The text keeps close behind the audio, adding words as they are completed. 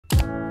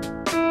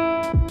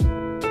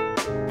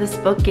this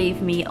book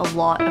gave me a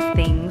lot of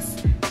things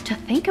to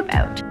think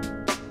about.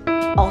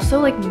 Also,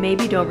 like,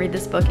 maybe don't read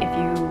this book if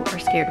you are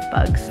scared of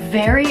bugs.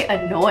 Very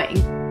annoying.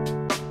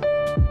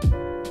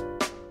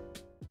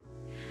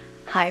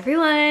 Hi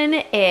everyone,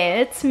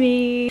 it's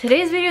me.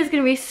 Today's video is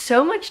gonna be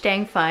so much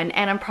dang fun,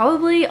 and I'm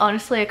probably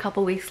honestly a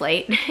couple weeks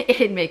late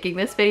in making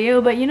this video,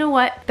 but you know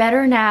what?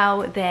 Better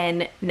now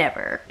than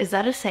never. Is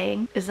that a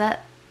saying? Is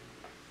that...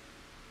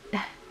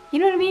 You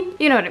know what I mean?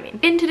 You know what I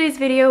mean. In today's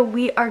video,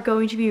 we are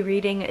going to be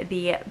reading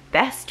the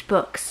best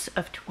books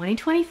of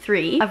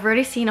 2023. I've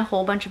already seen a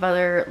whole bunch of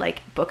other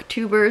like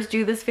booktubers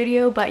do this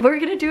video, but we're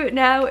gonna do it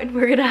now and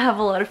we're gonna have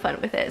a lot of fun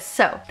with it.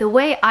 So the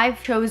way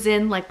I've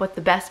chosen like what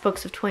the best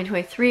books of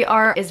 2023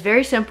 are is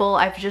very simple.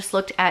 I've just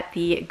looked at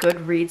the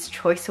Goodreads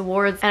Choice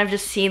Awards and I've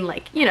just seen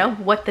like, you know,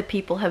 what the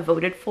people have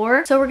voted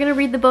for. So we're gonna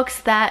read the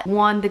books that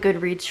won the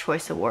Goodreads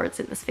Choice Awards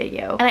in this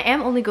video. And I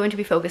am only going to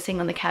be focusing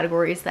on the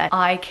categories that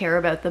I care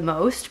about the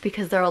most,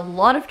 because there are a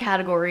lot of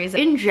categories.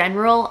 In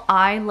general,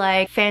 I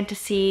like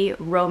fantasy,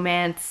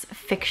 romance,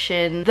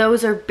 fiction.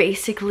 Those are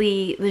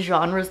basically the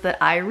genres that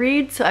I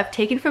read, so I've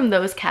taken from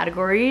those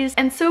categories.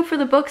 And so for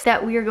the books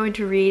that we are going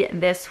to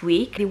read this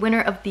week, the winner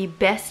of the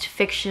best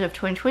fiction of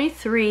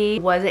 2023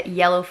 was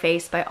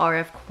Yellowface by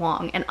R.F.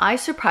 Kuang, and I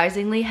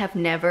surprisingly have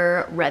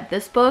never read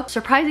this book.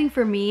 Surprising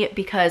for me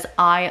because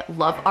I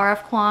love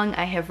R.F. Kuang.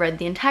 I have read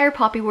the entire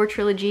Poppy War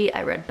trilogy.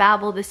 I read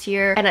Babel this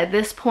year, and at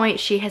this point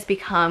she has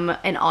become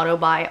an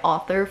auto-buy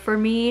author for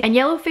me, and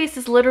Yellowface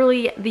is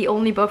literally the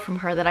only book from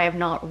her that I have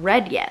not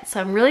read yet,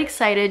 so I'm really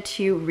excited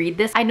to read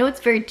this. I know it's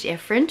very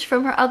different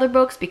from her other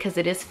books because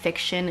it is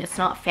fiction, it's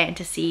not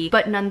fantasy,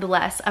 but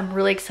nonetheless I'm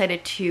really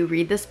excited to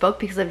read this book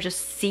because I've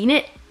just seen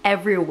it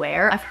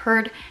everywhere. I've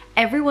heard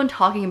everyone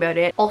talking about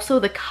it. Also,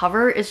 the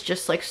cover is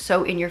just like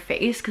so in your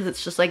face because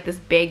it's just like this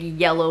big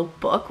yellow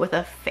book with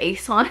a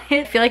face on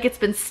it. I feel like it's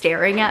been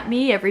staring at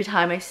me every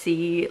time I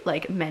see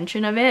like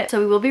mention of it.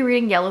 So we will be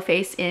reading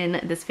Yellowface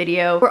in this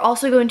video. We're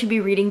also going to be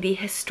reading the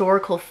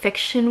historical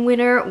fiction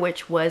winner,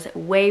 which was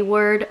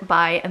Weyward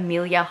by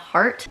Emilia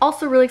Hart.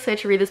 Also really excited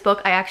to read this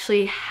book. I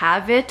actually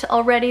have it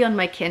already on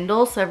my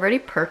Kindle, so I've already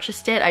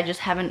purchased it. I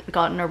just haven't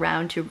gotten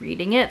around to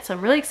reading it, so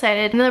I'm really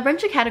excited. And then a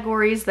bunch of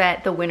categories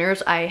that the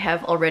winners I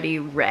have already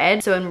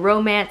read. So in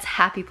romance,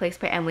 Happy Place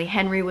by Emily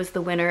Henry was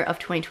the winner of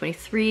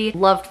 2023.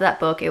 Loved that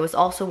book. It was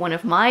also one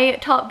of my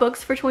top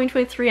books for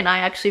 2023, and I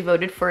actually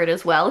voted for it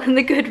as well in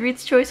the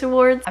Goodreads Choice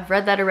Awards. I've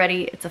read that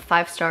already. It's a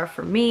 5-star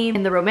for me.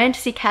 In the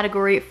romantasy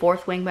category,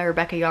 Fourth Wing by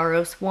Rebecca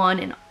Yarros won,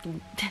 and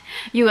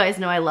you guys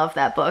know I love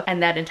that book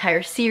and that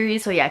entire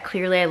series, so yeah,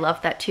 clearly I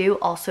love that too.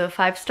 Also a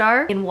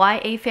 5-star. In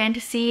YA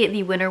fantasy,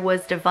 the winner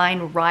was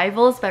Divine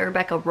Rivals by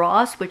Rebecca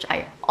Ross, which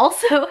I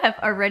also have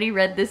already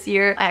read this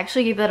year. I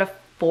actually gave that a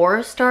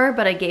 4-star,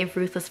 but I gave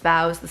Ruthless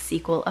Vows, the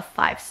sequel, a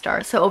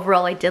 5-star. So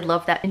overall, I did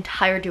love that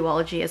entire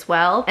duology as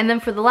well. And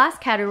then for the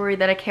last category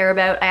that I care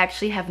about, I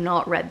actually have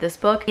not read this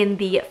book. In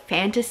the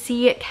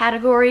fantasy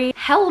category,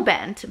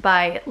 Hellbent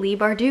by Leigh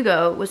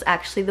Bardugo was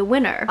actually the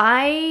winner.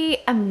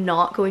 I am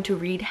not going to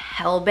read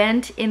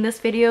Hellbent in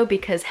this video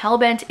because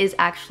Hellbent is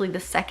actually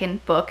the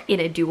second book in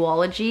a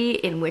duology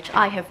in which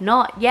I have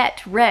not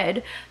yet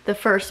read the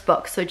first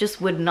book, so it just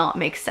would not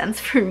make sense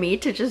for me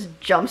to just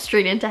jump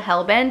straight into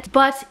Hellbent.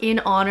 But in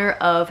honor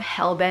of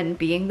Hellbent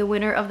being the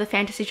winner of the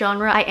fantasy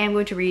genre, I am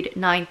going to read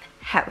Ninth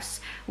House,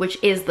 which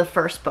is the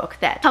first book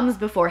that comes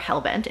before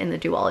Hellbent in the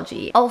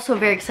duology. Also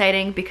very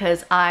exciting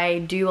because I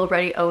do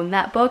already own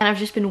that book and I've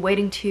just been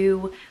waiting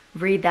to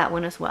read that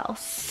one as well.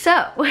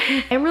 So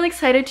I'm really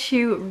excited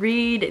to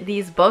read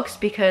these books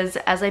because,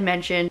 as I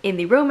mentioned, in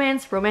the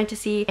romance,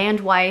 romantasy, and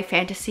YA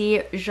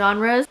fantasy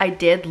genres, I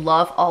did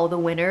love all the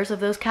winners of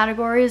those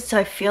categories, so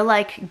I feel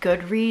like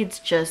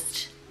Goodreads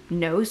just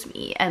knows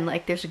me, and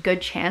like there's a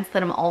good chance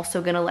that I'm also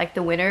gonna like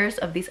the winners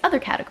of these other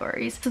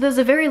categories. So there's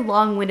a very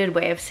long-winded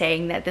way of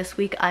saying that this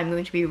week I'm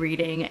going to be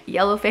reading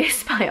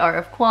Yellowface by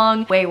R.F.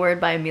 Kuang, Weyward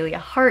by Emilia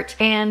Hart,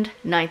 and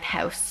Ninth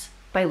House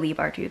by Leigh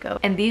Bardugo.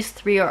 And these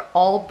three are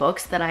all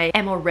books that I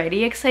am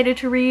already excited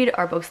to read,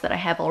 are books that I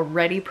have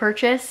already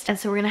purchased, and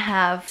so we're gonna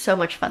have so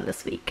much fun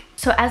this week.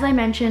 So as I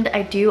mentioned,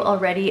 I do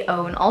already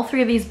own all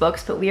three of these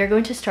books, but we are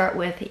going to start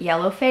with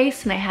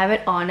Yellowface, and I have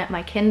it on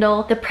my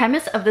Kindle. The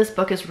premise of this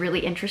book is really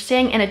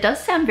interesting, and it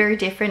does sound very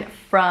different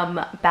from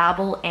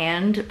Babel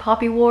and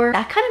Poppy War.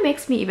 That kind of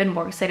makes me even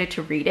more excited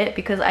to read it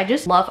because I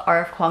just love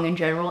R.F. Kuang in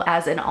general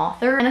as an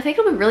author, and I think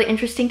it'll be really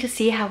interesting to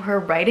see how her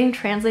writing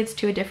translates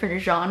to a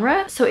different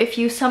genre. So if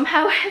you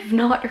somehow have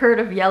not heard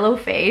of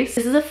Yellowface,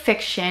 this is a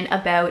fiction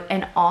about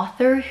an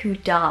author who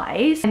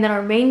dies, and then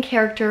our main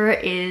character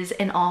is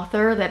an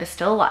author that is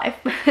still alive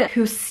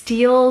who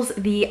steals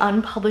the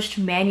unpublished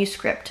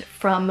manuscript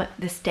from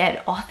this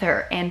dead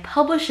author and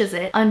publishes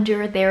it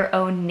under their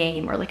own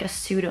name, or like a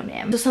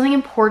pseudonym. So something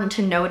important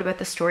to note about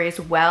the story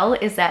as well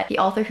is that the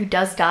author who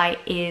does die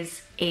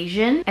is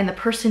Asian, and the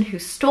person who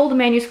stole the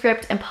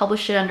manuscript and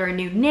published it under a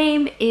new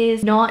name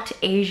is not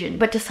Asian,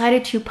 but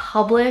decided to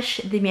publish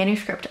the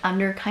manuscript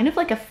under kind of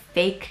like a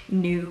fake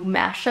new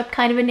mashup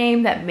kind of a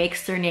name that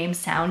makes their name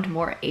sound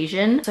more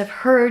Asian. So I've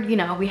heard, you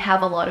know, we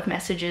have a lot of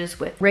messages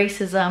with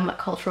racism,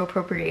 cultural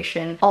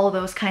appropriation, all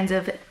those kinds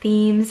of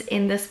themes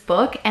in this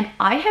book, and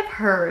I have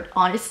heard,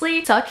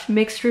 honestly, such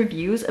mixed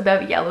reviews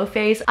about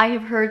Yellowface. I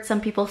have heard some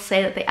people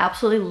say that they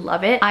absolutely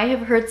love it. I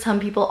have heard some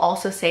people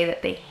also say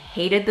that they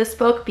hated this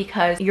book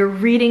because you're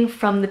reading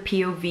from the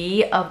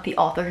POV of the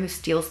author who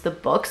steals the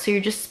book, so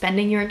you're just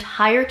spending your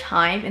entire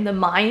time in the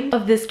mind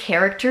of this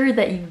character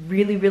that you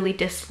really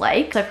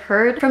dislike. So I've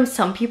heard from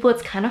some people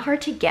it's kind of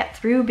hard to get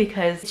through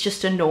because it's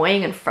just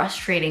annoying and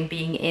frustrating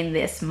being in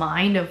this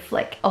mind of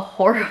like a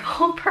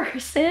horrible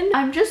person.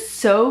 I'm just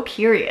so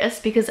curious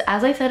because,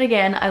 as I said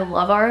again, I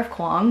love R.F.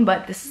 Kuang,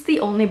 but this is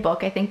the only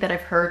book I think that I've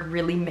heard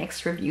really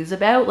mixed reviews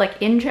about.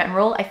 Like in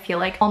general, I feel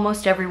like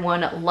almost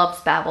everyone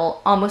loves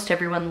Babel, almost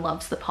everyone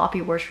loves the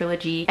Poppy War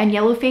trilogy, and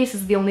Yellowface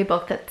is the only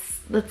book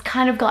that's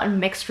kind of gotten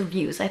mixed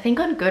reviews. I think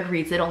on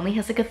Goodreads it only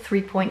has like a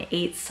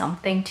 3.8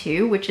 something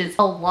too, which is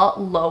a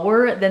lot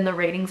lower than the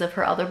ratings of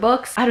her other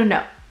books. I don't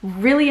know.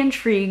 Really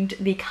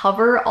intrigued. The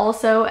cover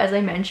also, as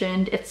I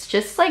mentioned, it's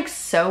just like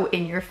so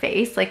in your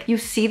face. Like you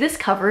see this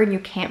cover and you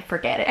can't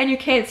forget it. And you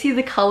can't see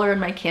the color in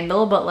my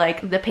Kindle, but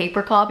like the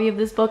paper copy of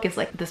this book is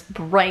like this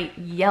bright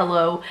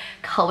yellow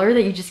color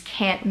that you just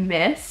can't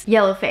miss.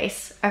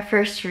 Yellowface, our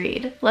first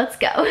read. Let's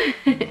go.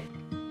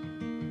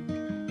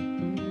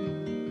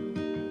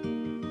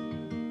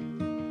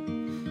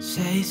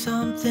 Say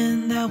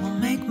something that will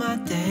make my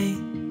day,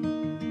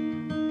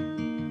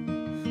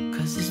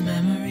 'cause these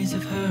memories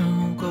of her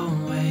won't go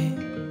away.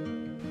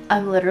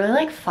 I'm literally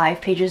like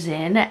 5 pages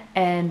in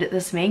and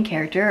this main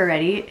character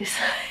already is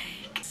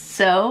like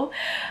so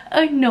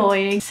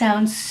annoying,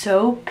 sounds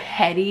so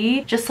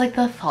petty, just like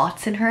the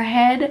thoughts in her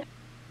head.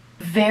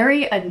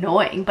 Very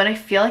annoying, but I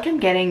feel like I'm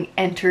getting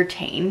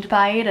entertained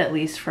by it, at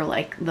least for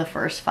like the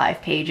first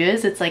 5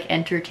 pages. It's like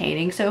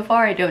entertaining so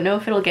far. I don't know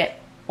if it'll get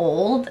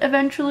old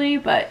eventually,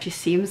 but she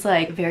seems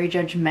like very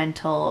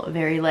judgmental,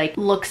 very like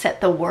looks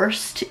at the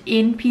worst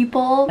in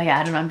people. But yeah,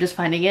 I don't know, I'm just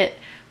finding it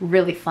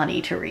really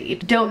funny to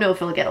read. Don't know if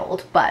it'll get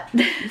old, but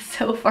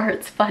so far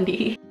it's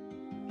funny.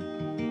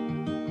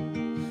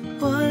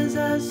 Was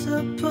I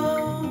supposed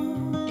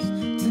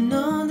to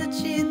know that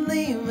she'd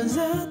leave? Was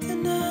I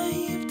too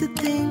naive to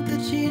think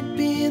that she'd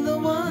be the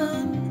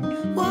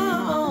one?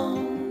 Whoa.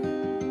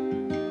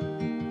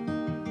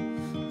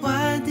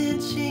 Why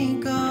did she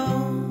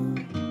go?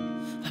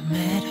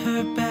 Met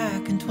her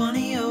back in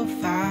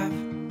 2005.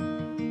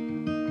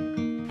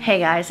 Hey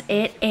guys,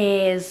 it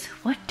is,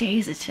 what day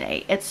is it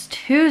today? It's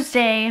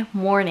Tuesday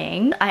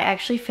morning. I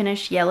actually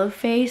finished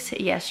Yellowface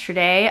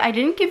yesterday. I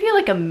didn't give you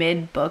like a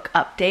mid-book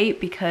update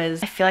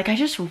because I feel like I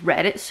just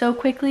read it so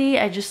quickly.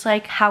 I just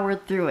like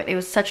powered through it. It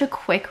was such a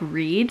quick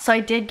read. So I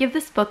did give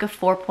this book a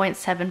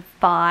 4.75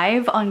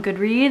 on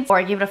Goodreads, or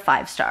I gave it a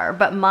 5-star,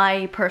 but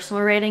my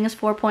personal rating is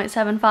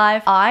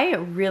 4.75. I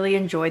really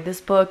enjoyed this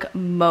book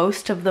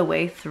most of the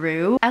way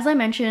through. As I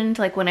mentioned,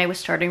 like when I was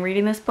starting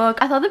reading this book,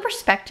 I thought the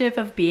perspective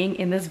of being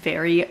in this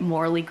very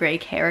morally gray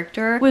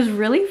character was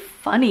really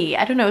funny.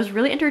 I don't know, it was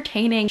really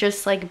entertaining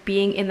just like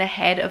being in the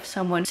head of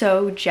someone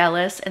so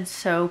jealous and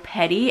so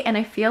petty. And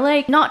I feel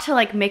like, not to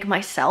like make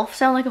myself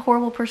sound like a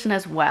horrible person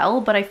as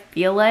well, but I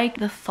feel like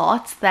the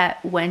thoughts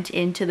that went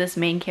into this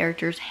main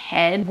character's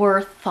head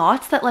were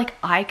thoughts that like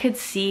I could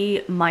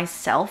see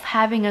myself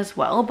having as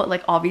well, but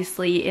like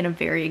obviously in a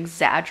very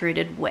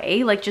exaggerated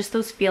way. Like just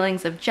those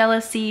feelings of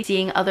jealousy,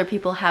 seeing other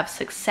people have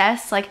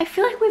success. Like I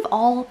feel like we've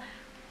all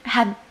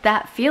had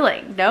that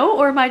feeling, no?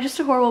 Or am I just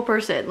a horrible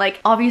person?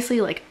 Like obviously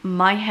like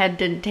my head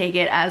didn't take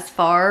it as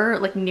far,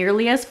 like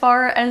nearly as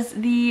far as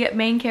the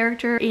main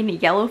character in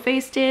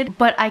Yellowface did,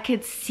 but I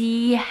could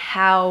see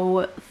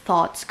how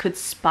thoughts could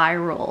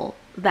spiral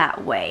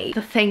that way.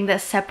 The thing that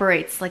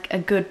separates like a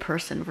good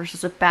person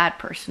versus a bad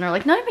person, or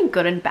like not even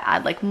good and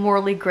bad, like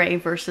morally gray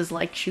versus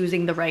like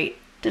choosing the right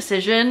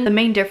decision. The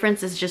main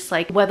difference is just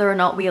like whether or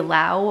not we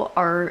allow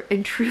our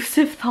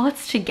intrusive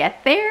thoughts to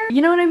get there.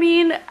 You know what I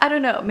mean? I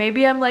don't know.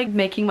 Maybe I'm like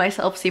making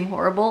myself seem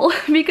horrible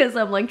because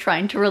I'm like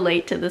trying to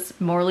relate to this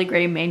morally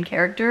gray main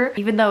character.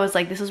 Even though it's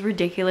like, this is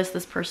ridiculous.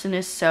 This person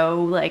is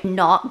so like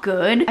not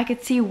good. I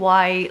could see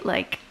why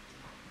like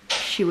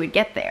she would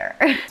get there.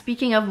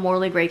 Speaking of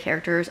morally gray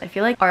characters, I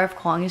feel like R.F.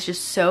 Kuang is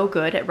just so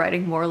good at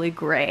writing morally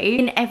gray.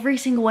 In every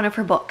single one of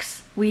her books,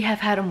 we have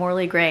had a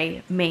morally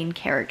gray main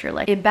character.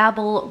 Like in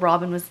Babel,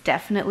 Robin was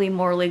definitely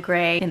morally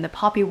gray. In the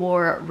Poppy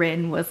War,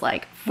 Rin was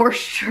like for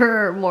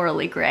sure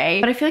morally gray.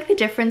 But I feel like the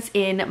difference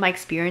in my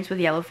experience with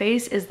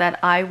Yellowface is that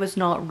I was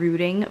not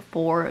rooting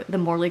for the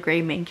morally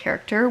gray main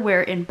character,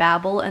 where in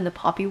Babel and the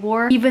Poppy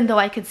War, even though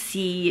I could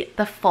see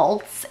the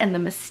faults and the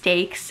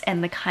mistakes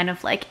and the kind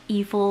of like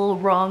evil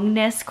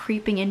wrongness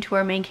creeping into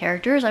our main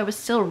characters, I was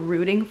still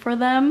rooting for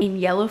them.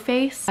 In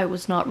Yellowface, I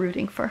was not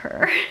rooting for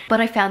her.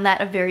 But I found that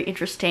a very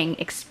interesting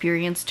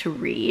experience to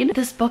read.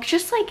 This book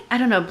just like, I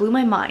don't know, blew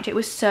my mind. It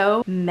was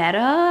so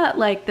meta,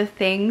 like the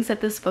things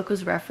that this book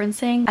was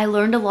referencing. I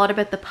learned a lot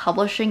about the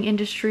publishing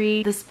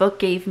industry. This book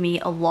gave me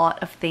a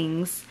lot of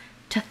things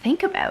to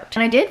think about.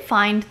 And I did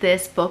find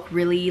this book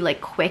really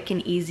like quick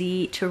and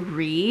easy to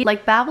read.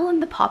 Like Babel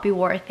and the Poppy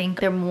War, I think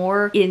they're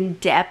more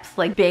in-depth,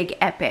 like big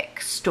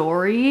epic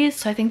stories.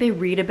 So I think they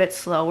read a bit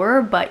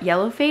slower, but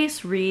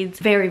Yellowface reads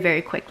very,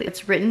 very quickly.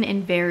 It's written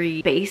in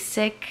very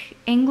basic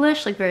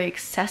English, like very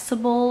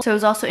accessible. So it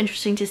was also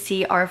interesting to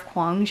see R.F.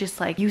 Kuang just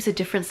like use a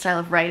different style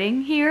of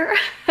writing here.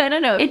 I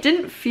don't know. It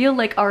didn't feel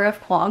like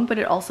R.F. Kuang, but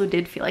it also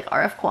did feel like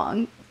R.F.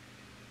 Kuang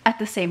at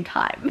the same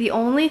time. The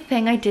only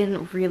thing I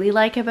didn't really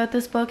like about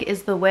this book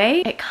is the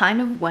way it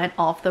kind of went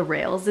off the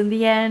rails in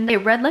the end. It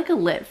read like a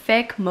lit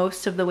fic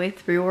most of the way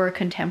through, or a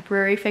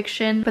contemporary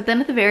fiction, but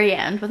then at the very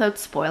end, without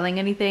spoiling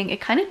anything,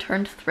 it kind of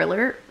turned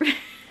thriller.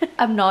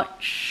 I'm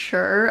not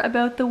sure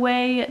about the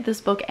way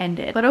this book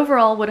ended, but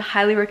overall would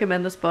highly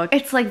recommend this book.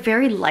 It's like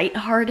very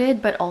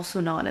lighthearted, but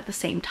also not at the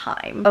same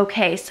time.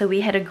 Okay, so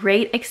we had a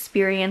great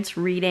experience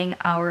reading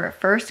our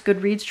first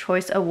Goodreads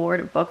Choice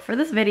Award book for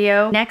this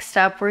video. Next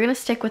up, we're gonna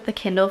stick with the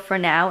Kindle for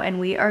now, and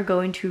we are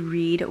going to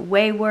read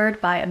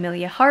Weyward by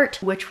Emilia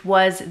Hart, which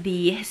was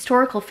the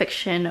historical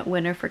fiction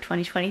winner for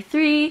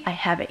 2023. I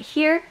have it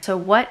here. So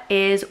what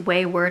is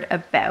Weyward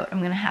about?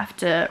 I'm gonna have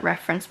to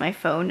reference my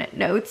phone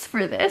notes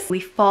for this. We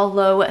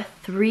follow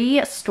 3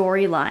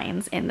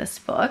 storylines in this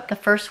book. The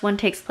first one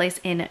takes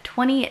place in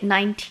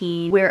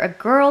 2019, where a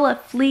girl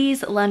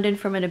flees London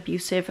from an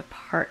abusive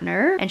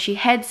partner, and she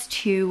heads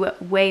to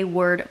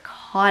Weyward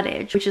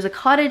Cottage, which is a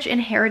cottage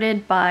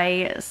inherited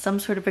by some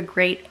sort of a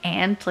great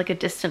aunt, like a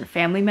distant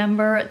family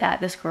member that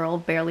this girl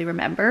barely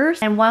remembers.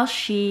 And while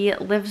she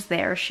lives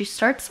there, she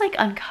starts like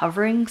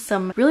uncovering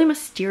some really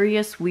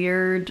mysterious,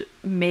 weird,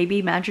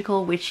 maybe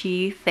magical,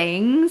 witchy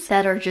things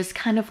that are just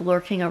kind of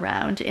lurking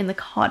around in the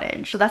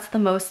cottage. So that's the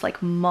most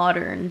like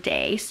modern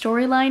day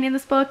storyline in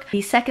this book.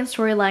 The second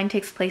storyline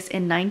takes place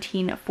in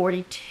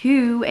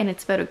 1942, and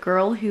it's about a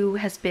girl who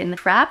has been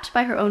trapped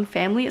by her own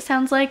family, it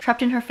sounds like,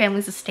 trapped in her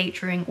family's estate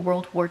during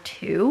World War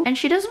II. And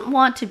she doesn't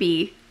want to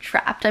be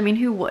trapped. I mean,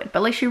 who would?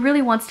 But like, she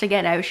really wants to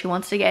get out. She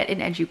wants to get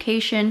an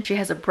education. She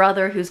has a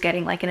brother who's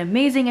getting like an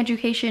amazing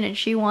education, and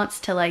she wants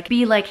to like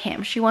be like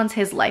him. She wants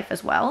his life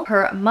as well.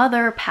 Her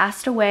mother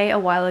passed away a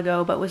while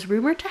ago, but was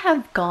rumored to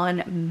have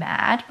gone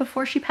mad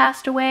before she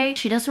passed away.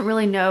 She doesn't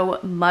really know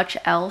much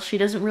else. She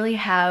doesn't really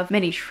have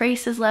many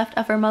traces left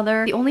of her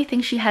mother. The only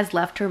thing she has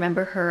left to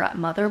remember her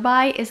mother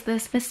by is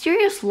this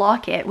mysterious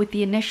locket with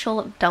the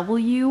initial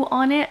W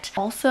on it.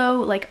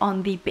 Also, like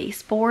on the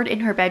baseboard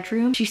in her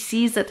bedroom, she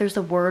sees that there's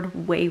a word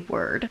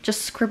Weyward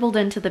just scribbled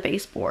into the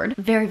baseboard.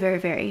 Very, very,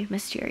 very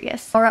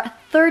mysterious. Our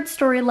third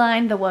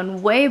storyline, the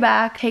one way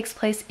back, takes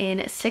place in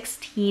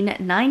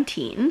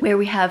 1619, where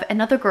we have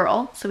another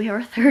girl. So we have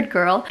our third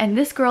girl, and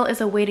this girl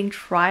is awaiting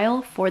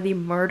trial for the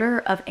murder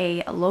of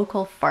a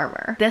local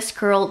farmer. This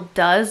girl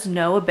does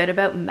know a bit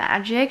about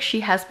magic. She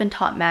has been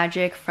taught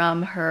magic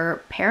from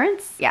her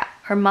parents. Yeah,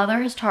 her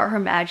mother has taught her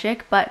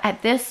magic, but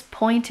at this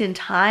point in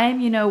time,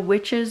 you know,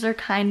 witches are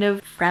kind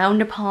of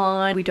frowned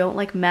upon. We don't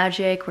like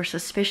magic. We're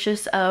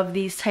suspicious of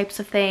these types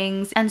of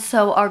things. And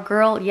so our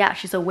girl, yeah,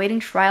 she's awaiting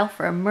trial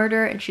for a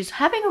murder, and she's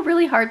having a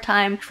really hard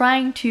time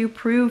trying to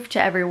prove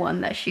to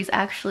everyone that she's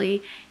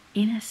actually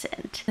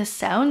innocent. This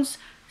sounds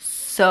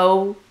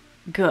so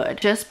good.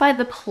 Just by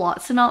the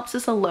plot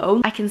synopsis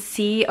alone, I can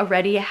see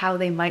already how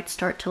they might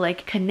start to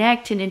like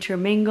connect and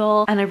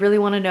intermingle, and I really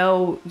want to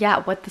know,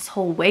 yeah, what this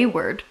whole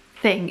Weyward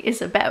thing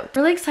is about.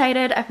 Really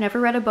excited. I've never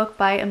read a book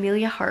by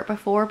Emilia Hart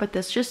before, but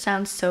this just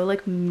sounds so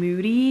like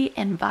moody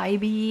and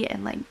vibey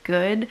and like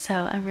good, so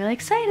I'm really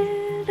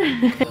excited.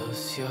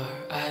 Close your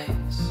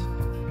eyes,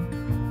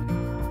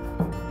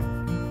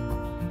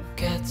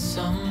 get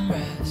some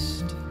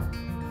rest.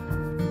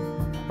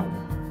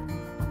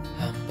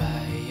 I'm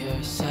by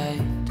your side.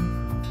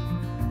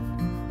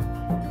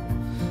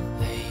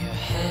 Lay your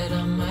head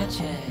on my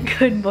chest.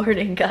 Good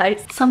morning,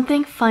 guys.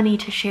 Something funny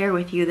to share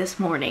with you this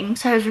morning.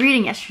 So I was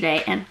reading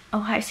yesterday, and oh,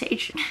 hi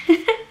Sage.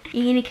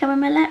 You gonna come on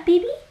my lap,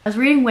 baby? I was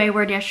reading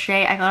Weyward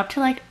yesterday. I got up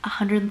to like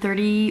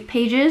 130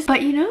 pages.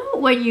 But you know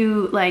when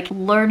you like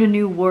learn a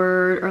new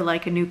word or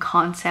like a new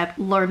concept,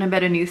 learn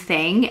about a new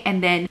thing,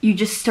 and then you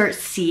just start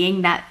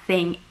seeing that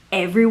thing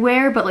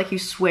everywhere, but like you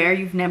swear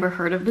you've never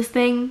heard of this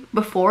thing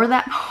before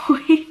that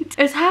point?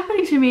 It's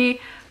happening to me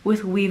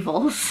with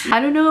weevils.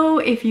 I don't know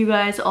if you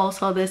guys all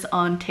saw this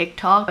on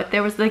TikTok, but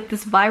there was like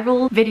this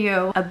viral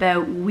video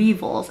about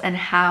weevils and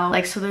how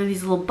like, so they're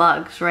these little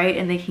bugs, right?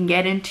 And they can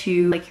get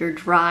into like your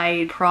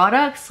dried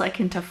products, like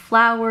into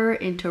flour,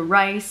 into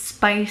rice,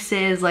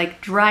 spices,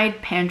 like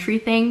dried pantry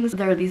things.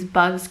 There are these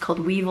bugs called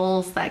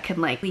weevils that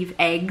can like leave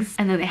eggs,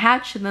 and then they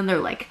hatch, and then they're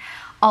like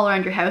all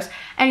around your house.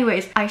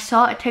 Anyways, I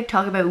saw a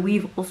TikTok about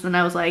weevils, and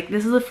I was like,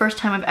 this is the first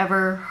time I've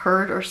ever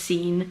heard or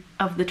seen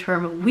of the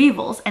term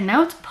weevils, and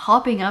now it's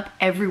popping up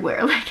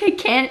everywhere. Like, I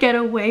can't get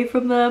away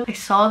from them. I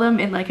saw them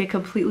in like a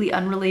completely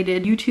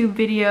unrelated YouTube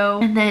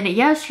video, and then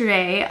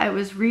yesterday I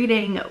was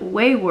reading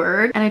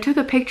Weyward and I took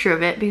a picture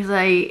of it because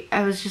I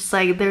was just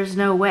like, there's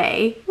no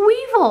way.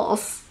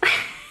 Weevils!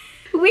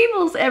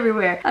 Weevils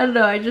everywhere. I don't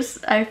know,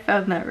 I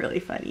found that really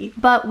funny.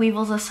 But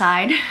Weevils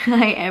aside,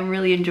 I am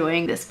really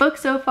enjoying this book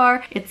so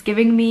far. It's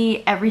giving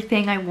me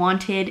everything I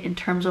wanted in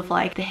terms of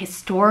like the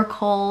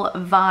historical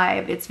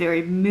vibe. It's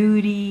very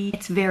moody,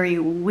 it's very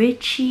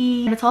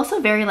witchy, and it's also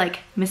very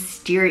like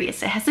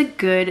mysterious. It has a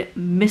good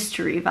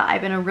mystery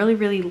vibe and I'm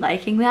really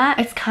liking that.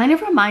 It's kind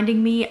of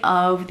reminding me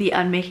of The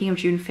Unmaking of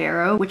June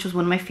Farrow, which was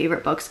one of my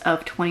favorite books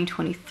of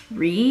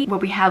 2023, where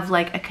we have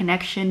like a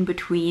connection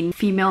between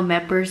female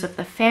members of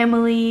the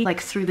family,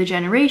 like through the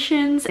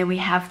generations, and we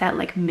have that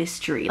like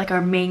mystery. Like our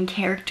main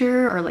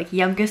character, or like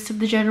youngest of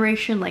the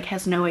generation, like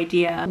has no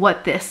idea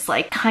what this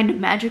like kind of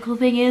magical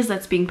thing is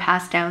that's being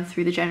passed down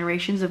through the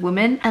generations of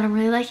women, and I'm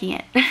really liking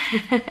it.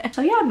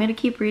 So yeah, I'm gonna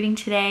keep reading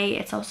today.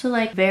 It's also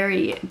like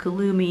very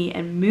gloomy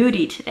and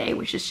moody today,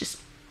 which is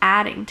just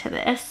adding to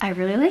this. I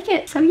really like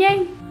it, so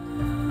yay!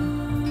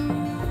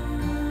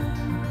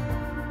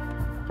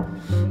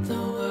 The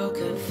world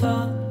could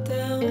fall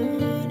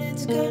down,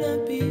 it's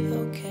gonna be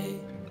okay.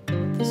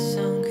 The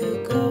sun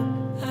could go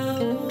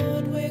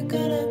out, we're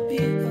gonna be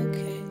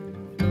okay.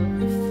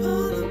 If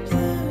all the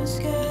blue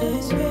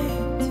skies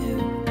fade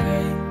to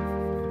gray,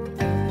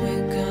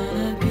 we're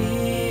gonna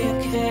be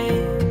okay.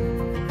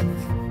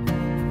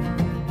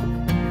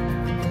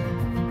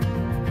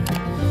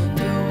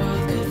 The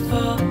world could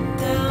fall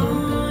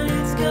down,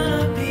 it's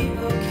gonna be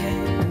okay.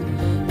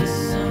 The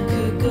sun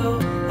could go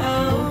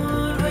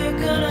out, we're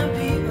gonna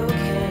be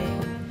okay.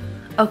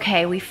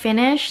 Okay, we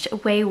finished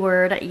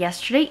Weyward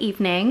yesterday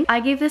evening. I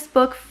gave this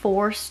book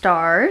 4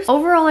 stars.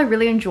 Overall, I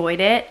really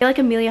enjoyed it. I feel like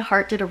Emilia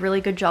Hart did a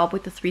really good job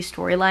with the 3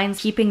 storylines,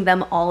 keeping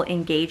them all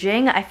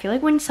engaging. I feel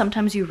like when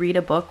sometimes you read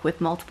a book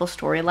with multiple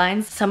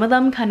storylines, some of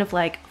them kind of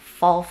like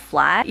fall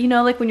flat. You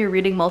know, like when you're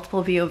reading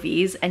multiple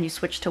VOVs and you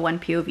switch to one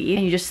POV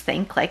and you just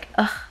think like,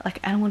 ugh, like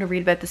I don't want to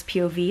read about this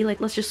POV. Like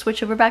let's just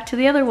switch over back to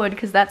the other one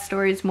because that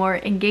story is more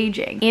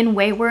engaging. In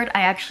Weyward,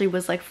 I actually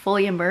was like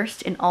fully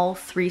immersed in all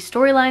 3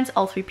 storylines,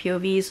 all 3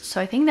 POVs. So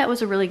I think that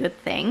was a really good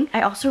thing.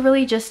 I also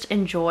really just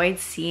enjoyed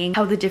seeing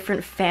how the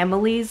different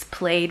families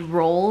played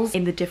roles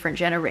in the different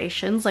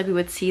generations. Like we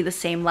would see the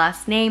same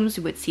last names,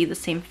 we would see the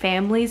same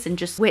families, and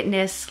just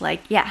witness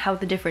like, yeah, how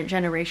the different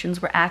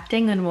generations were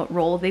acting and what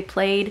role they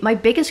played. My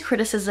biggest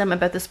criticism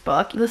about this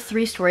book, the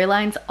 3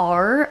 storylines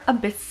are a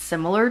bit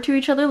similar to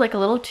each other, like a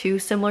little too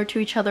similar to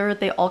each other.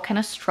 They all kind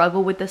of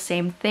struggle with the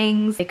same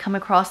things. They come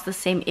across the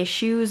same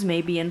issues,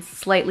 maybe in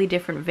slightly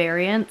different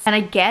variants. And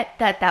I get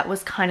that that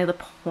was kind of the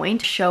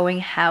point, showing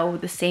how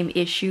the same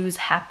issues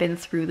happen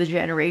through the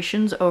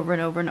generations over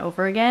and over and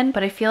over again.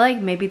 But I feel like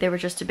maybe they were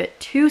just a bit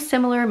too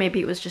similar. Maybe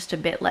it was just a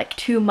bit like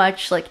too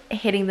much like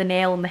hitting the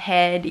nail on the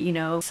head, you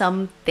know.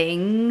 Some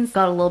things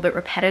got a little bit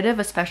repetitive,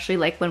 especially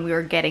like when we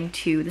were getting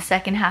to the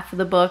second half of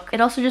the book.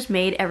 It also just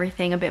made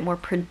everything a bit more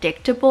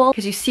predictable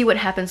because you see what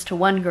happens to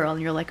one girl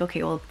and you're like,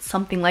 okay, well,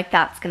 something like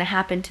that's gonna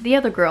happen to the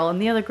other girl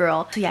and the other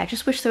girl. So yeah, I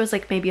just wish there was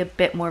like maybe a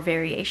bit more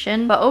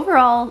variation. But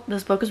overall,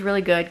 this book is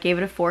really good. Gave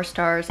it a 4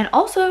 stars. And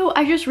also,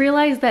 I just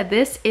realized that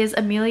this is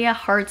Emilia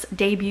Hart's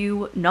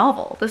debut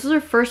novel. This is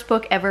her first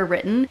book ever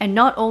written, and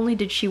not only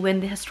did she win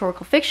the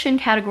historical fiction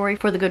category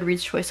for the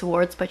Goodreads Choice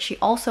Awards, but she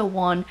also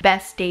won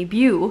Best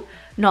Debut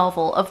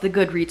Novel of the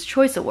Goodreads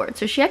Choice Awards.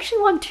 So she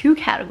actually won 2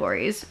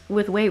 categories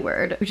with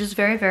Weyward, which is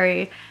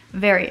very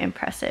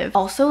impressive.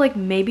 Also, like,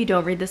 maybe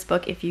don't read this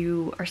book if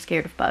you are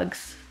scared of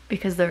bugs,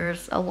 because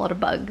there's a lot of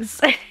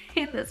bugs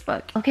in this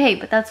book. Okay,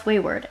 but that's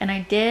Weyward, and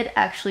I did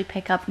actually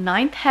pick up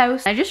Ninth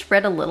House. I just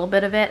read a little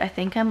bit of it. I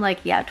think I'm like,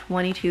 yeah,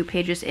 22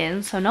 pages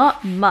in, so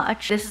not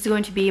much. This is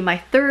going to be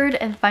my 3rd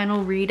and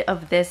final read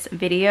of this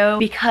video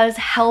because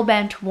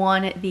Hellbent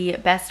won the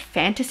Best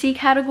Fantasy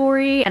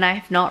category, and I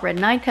have not read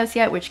Ninth House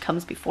yet, which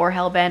comes before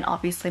Hellbent.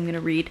 Obviously, I'm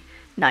gonna read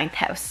Ninth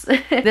House.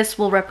 This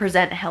will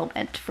represent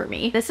Hellbent for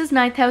me. This is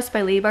Ninth House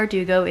by Leigh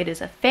Bardugo. It is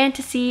a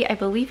fantasy. I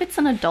believe it's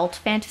an adult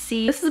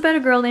fantasy. This is about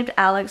a girl named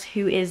Alex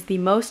who is the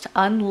most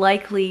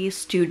unlikely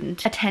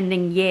student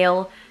attending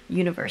Yale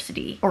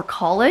University or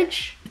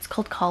college. It's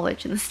called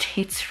college in the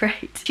States,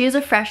 right? She is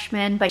a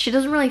freshman, but she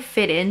doesn't really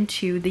fit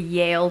into the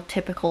Yale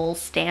typical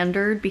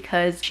standard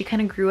because she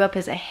kind of grew up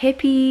as a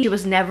hippie. She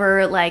was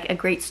never like a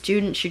great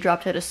student. She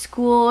dropped out of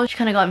school. She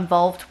kind of got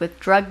involved with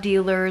drug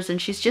dealers,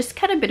 and she's just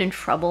kind of been in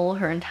trouble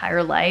her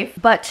entire life.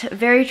 But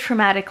very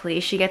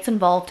traumatically, she gets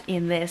involved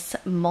in this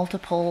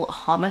multiple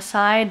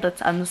homicide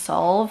that's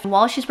unsolved. And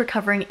while she's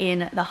recovering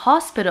in the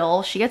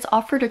hospital, she gets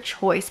offered a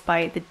choice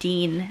by the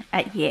dean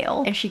at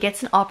Yale, and she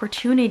gets an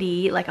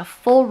opportunity, like a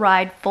full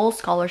ride, full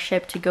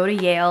scholarship to go to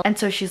Yale. And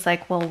so she's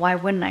like, well, why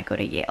wouldn't I go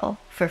to Yale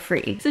for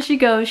free? So she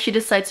goes, she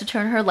decides to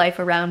turn her life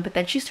around, but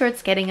then she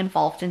starts getting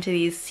involved into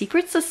these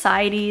secret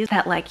societies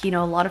that, like, you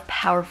know, a lot of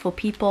powerful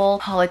people,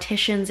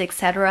 politicians,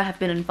 etc. have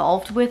been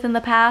involved with in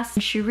the past.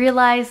 And she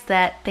realized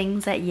that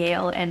things at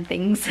Yale and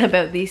things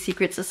about these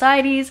secret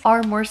societies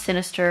are more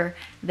sinister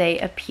they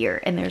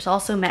appear, and there's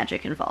also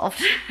magic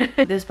involved.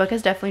 This book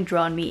has definitely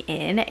drawn me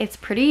in. It's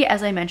pretty,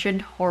 as I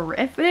mentioned,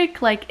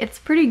 horrific. Like, it's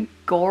pretty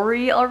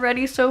gory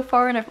already so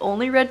far, and I've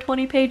only read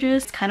 20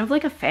 pages. It's kind of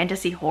like a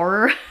fantasy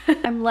horror.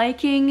 I'm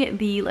liking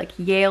the like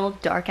Yale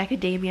dark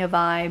academia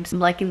vibes. I'm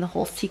liking the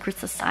whole secret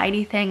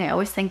society thing. I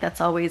always think that's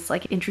always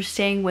like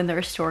interesting when there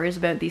are stories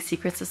about these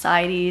secret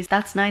societies.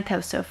 That's ninth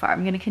house so far.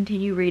 I'm gonna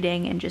continue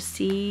reading and just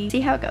see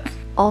how it goes.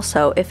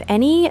 Also, if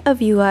any of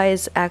you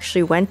guys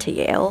actually went to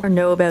Yale or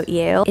know about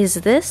Yale, is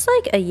this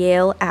like a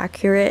Yale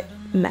accurate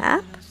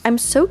map? I'm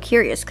so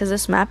curious because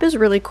this map is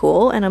really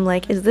cool, and I'm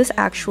like, is this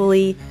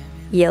actually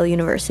Yale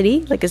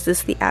University? Like, is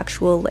this the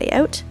actual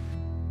layout?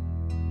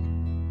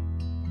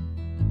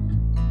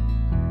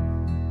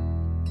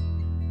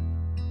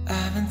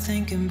 I've been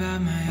thinking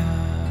about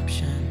my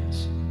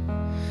options,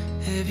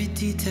 every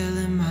detail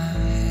in my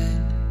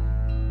head,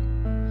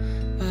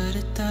 but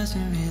it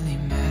doesn't really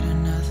matter,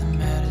 nothing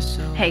matters.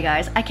 So hey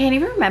guys, I can't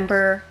even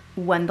remember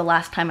when the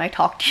last time I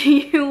talked to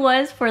you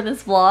was for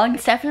this vlog.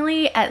 It's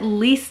definitely at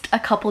least a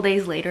couple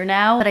days later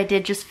now, but I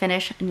did just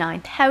finish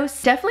ninth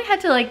house. Definitely had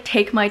to like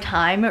take my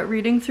time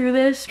reading through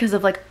this because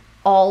of like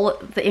all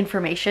the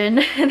information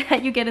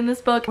that you get in this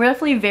book. We're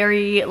definitely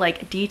very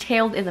like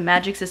detailed in the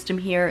magic system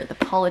here, the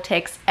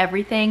politics,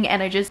 everything,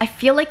 and I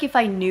feel like if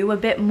I knew a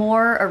bit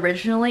more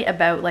originally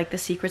about like the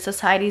secret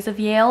societies of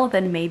Yale,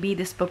 then maybe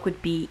this book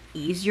would be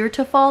easier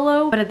to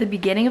follow. But at the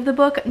beginning of the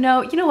book,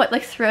 no, you know what,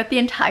 like throughout the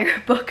entire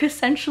book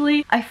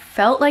essentially, I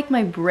felt like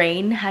my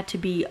brain had to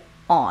be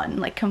on,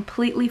 like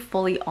completely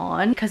fully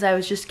on, because I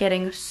was just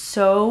getting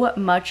so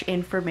much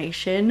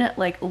information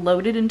like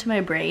loaded into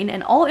my brain,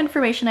 and all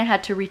information I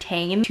had to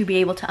retain to be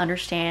able to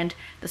understand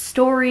the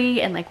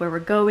story and like where we're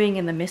going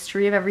and the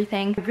mystery of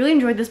everything. I really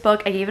enjoyed this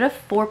book. I gave it a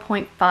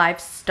 4.5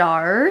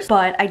 stars,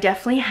 but I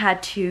definitely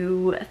had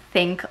to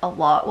think a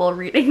lot while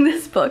reading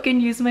this book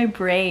and use my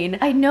brain.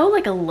 I know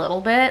like a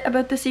little bit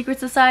about the secret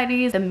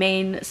societies, the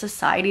main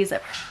societies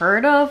I've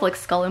heard of, like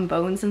Skull and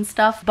Bones and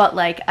stuff, but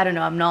like, I don't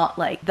know, I'm not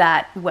like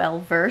that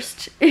well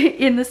versed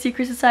in the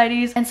secret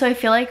societies, and so I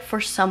feel like for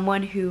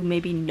someone who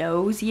maybe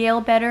knows Yale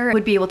better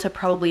would be able to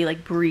probably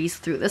like breeze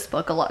through this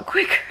book a lot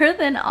quicker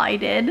than I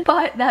did.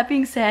 But that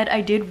being said, I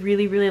did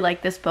really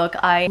like this book.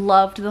 I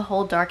loved the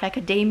whole dark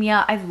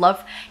academia.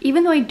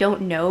 Even though I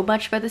don't know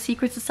much about the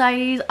secret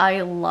societies,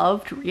 I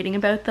loved reading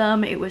about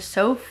them. It was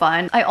so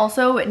fun. I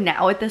also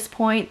now at this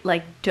point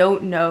like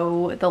don't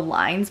know the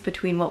lines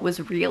between what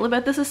was real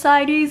about the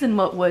societies and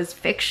what was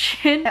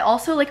fiction. I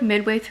also like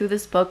midway through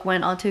this book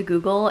went onto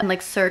Google and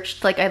like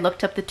searched, like I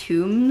looked up the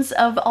tombs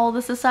of all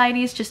the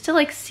societies just to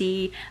like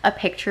see a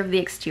picture of the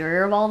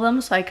exterior of all of them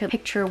so I could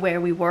picture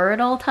where we were at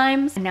all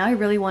times. And now I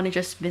really want to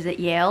just visit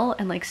Yale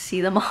and like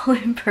see them all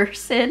in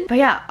person. But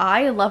yeah,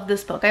 I love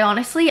this book. I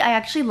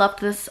actually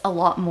loved this a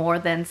lot more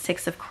than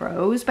Six of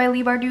Crows by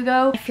Leigh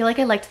Bardugo. I feel like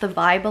I liked the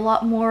vibe a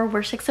lot more,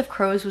 where Six of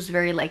Crows was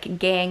very like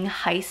gang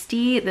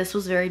heisty. This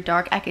was very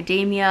dark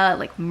academia,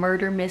 like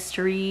murder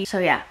mystery. So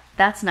yeah,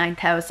 that's ninth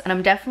house, and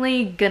I'm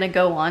definitely gonna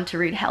go on to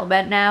read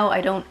Hellbent now.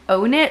 I don't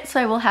own it, so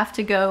I will have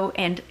to go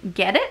and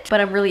get it, but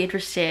I'm really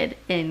interested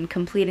in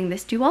completing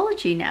this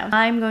duology now.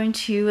 I'm going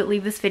to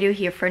leave this video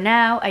here for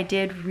now. I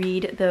did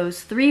read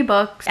those 3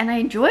 books and I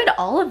enjoyed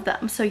all of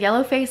them. So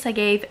Yellowface I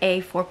gave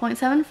a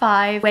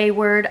 4.75,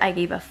 Weyward I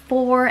gave a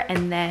 4,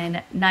 and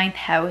then ninth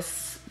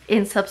house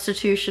in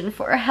substitution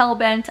for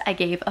Hellbent I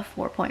gave a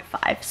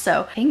 4.5.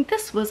 So I think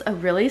this was a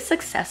really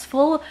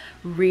successful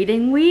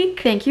reading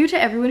week. Thank you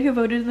to everyone who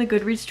voted in the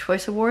Goodreads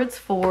Choice Awards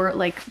for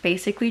like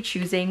basically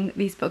choosing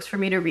these books for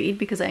me to read,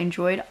 because I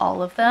enjoyed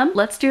all of them.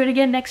 Let's do it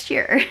again next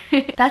year.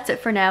 That's it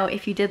for now.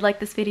 If you did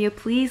like this video,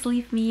 please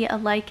leave me a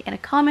like and a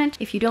comment.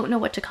 If you don't know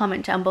what to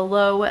comment down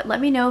below,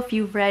 let me know if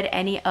you've read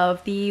any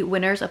of the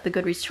winners of the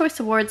Goodreads Choice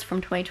Awards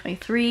from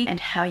 2023 and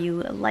how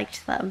you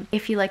liked them.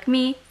 If you like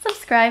me,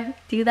 subscribe,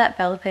 do that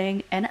bell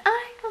thing, and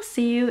I will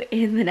see you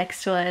in the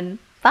next one.